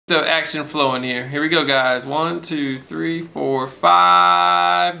the action flowing here. Here we go, guys. 1, 2, 3, 4,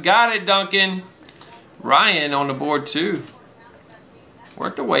 5. Got it, Duncan. Ryan on the board too.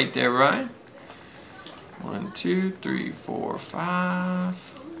 Worth the wait there, Ryan. 1, 2, 3, 4,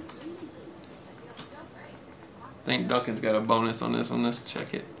 5. I think Duncan's got a bonus on this one. Let's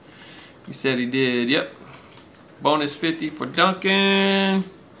check it. He said he did. Yep. Bonus 50 for Duncan.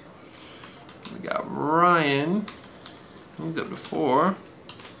 We got Ryan. He's up to 4.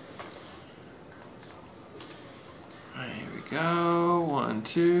 Here we go. 1,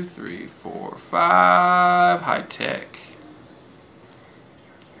 2, 3, 4, 5. High tech.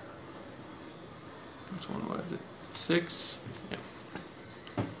 Which one was it? 6. Yep.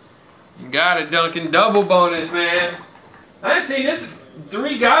 You got it, Duncan. Double bonus, man. I ain't seen this.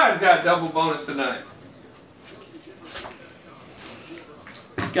 3 guys got double bonus tonight.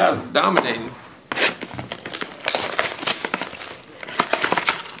 Guys dominating.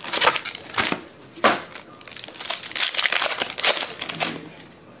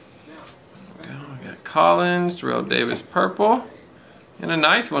 We got Collins, Terrell Davis purple, and a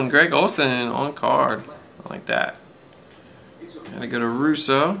nice one, Greg Olsen on card. I like that. Gotta go to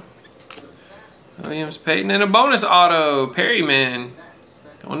Russo, Williams, Payton, and a bonus auto, Perryman,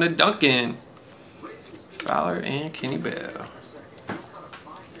 going to Duncan, Fowler, and Kenny Bell.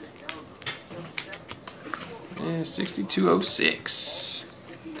 And 6206.